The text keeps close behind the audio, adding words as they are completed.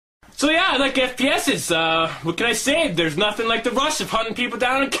So yeah, I like FPSs. What can I say? There's nothing like the rush of hunting people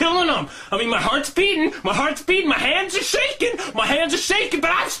down and killing them. I mean, my heart's beating, my hands are shaking, but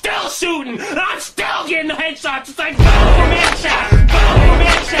I'm still shooting, and I'm still getting the headshots. It's like boom, headshot, boom,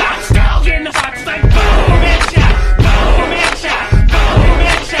 headshot. I'm still getting the shots. It's like boom, headshot, boom, headshot, boom,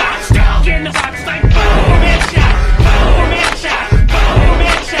 headshot. I'm still getting the shots. It's like boom, headshot, boom, headshot, boom,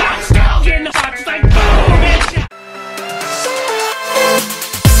 headshot. I'm still getting the shots. It's like boom, headshot.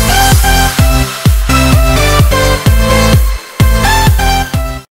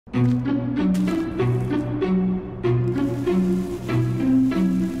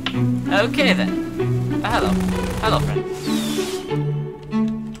 Okay then. Hello friend.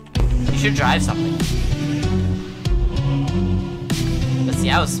 You should drive something. But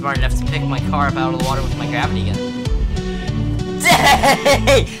see, I was smart enough to pick my car up out of the water with my gravity gun.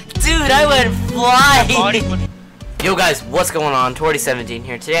 Dang! Dude, I went flying! Yo guys, what's going on? Torty17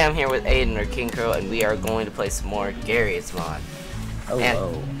 here. Today I'm here with Aiden or King Crow, and we are going to play some more Gmod.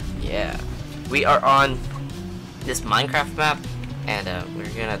 Hello. Yeah. We are on this Minecraft map, and we're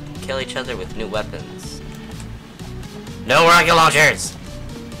gonna kill each other with new weapons. No rocket launchers!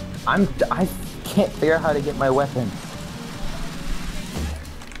 I can't figure out how to get my weapon.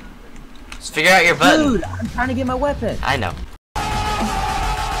 Just figure out your button. Dude, I'm trying to get my weapon. I know.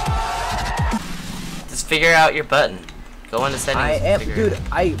 Just figure out your button. Go into settings. Dude,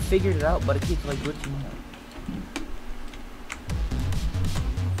 I figured it out, but it keeps like glitching out.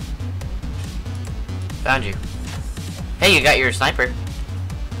 Found you. Hey, you got your sniper.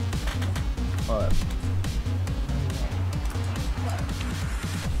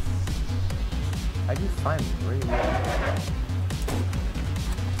 I just find really well.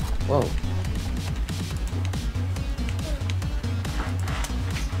 Whoa.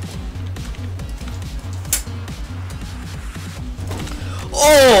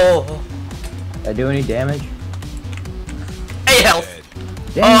 Oh! Did I do any damage? 8 health!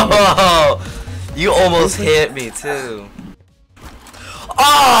 Damn. Oh! You almost hit me too.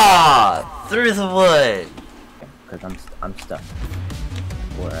 Ah! Oh, through the wood. Because I'm stuck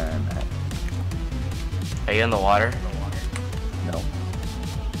where I'm at. Are you in the water? No.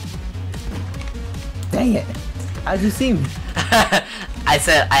 Dang it! How'd you see me? I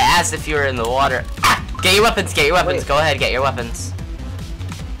asked if you were in the water. Ah! Get your weapons, get your weapons. Wait. Go ahead, get your weapons.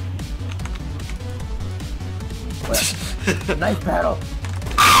 Knife battle!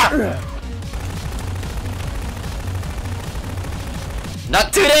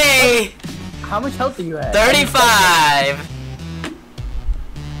 Not today! How much health do you have? 35!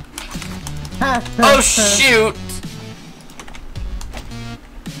 Oh shoot!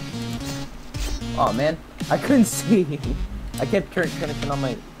 Oh man, I couldn't see. I kept trying to turn on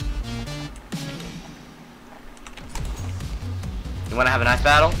my... You wanna have a nice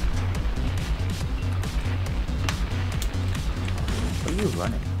battle? Where are you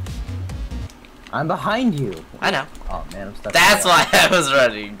running? I'm behind you. I know. Oh man, I'm stuck. That's why I was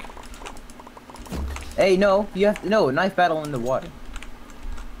running. Hey, no, you have to knife battle in the water.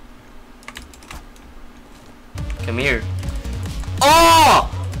 Come here. Oh!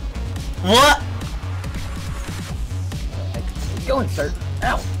 What? Go insert.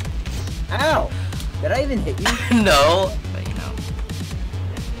 Ow! Ow! Did I even hit you? No, but you know.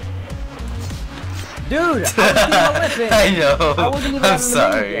 Dude, I was with it. I know. I wasn't even I'm on the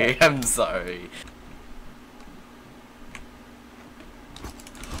sorry. menu yet. I'm sorry.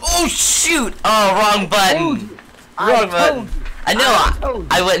 Oh shoot! Oh, wrong button. Wrong button. I know.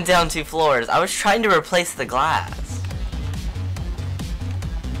 I went down 2 floors. I was trying to replace the glass.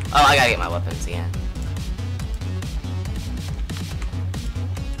 Oh, I gotta get my weapons again.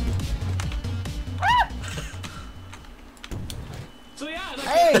 So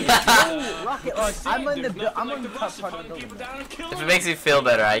yeah, Hey! No, rocket launch. I'm on the top part of the building. If it makes you feel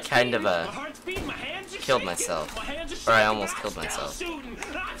better, I kind of killed myself. Or I almost killed myself.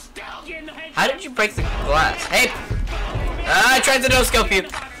 How did you break the glass? Hey! I tried to no-scope you!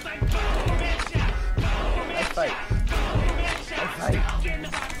 I fight.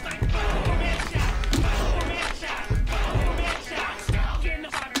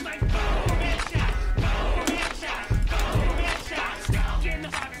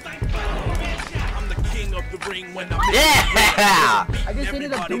 Yeah! I just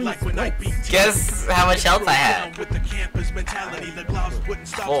ended up doing splits. Guess how much health I had? 4.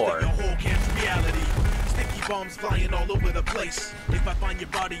 Sticky bombs flying all over the place. If I find your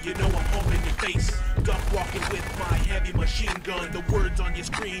body, you know I'm home in your face. Duck walking with my heavy machine gun. The words on your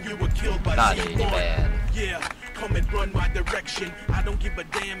screen, you were killed by bad. Yeah, come and run my direction. I don't give a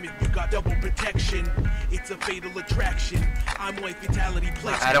damn if you got double protection. It's a fatal attraction. I'm white fatality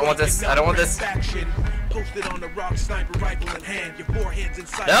plus. I don't want this. I don't want this. Posted on a rock, sniper rifle in hand. Your forehead's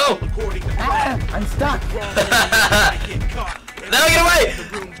inside. No! I'm stuck. No, get away! The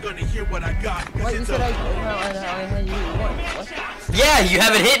room's gonna hear what I got. What you said I had you once. What? Yeah, you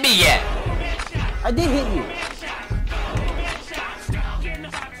haven't hit me yet. I did hit you.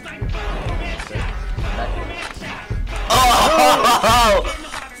 Oh!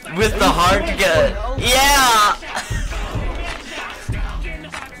 With the hard gun. Yeah!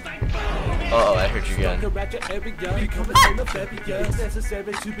 Uh oh, I heard you again.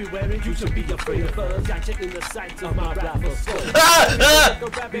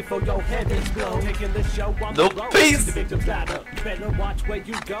 Nope, peace!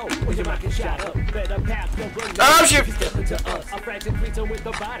 Oh, shoot!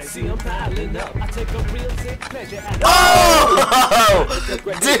 Oh!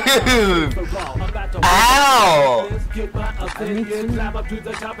 Dude! Ow!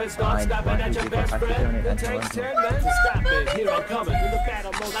 At your best friend, it takes 10 men to stop it. Here I'm coming in the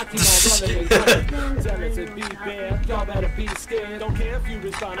battle mode. I keep on running. Tell it to be fair. Y'all better be scared. Don't care if you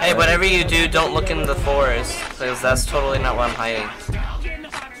respond. Hey, whatever you do, don't look in the forest, because that's totally not where I'm hiding.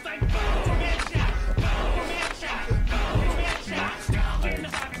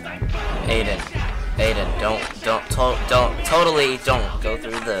 Aiden, totally don't go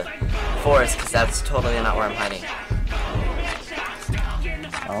through the forest, because that's totally not where I'm hiding.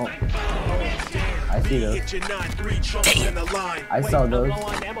 Oh. I see those. I saw those. No!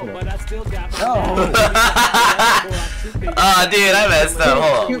 Oh, dude, I messed up.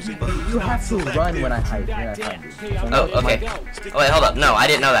 Hold on. You have to run when I hide. Oh, okay. Oh, wait, hold up. No, I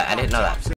didn't know that.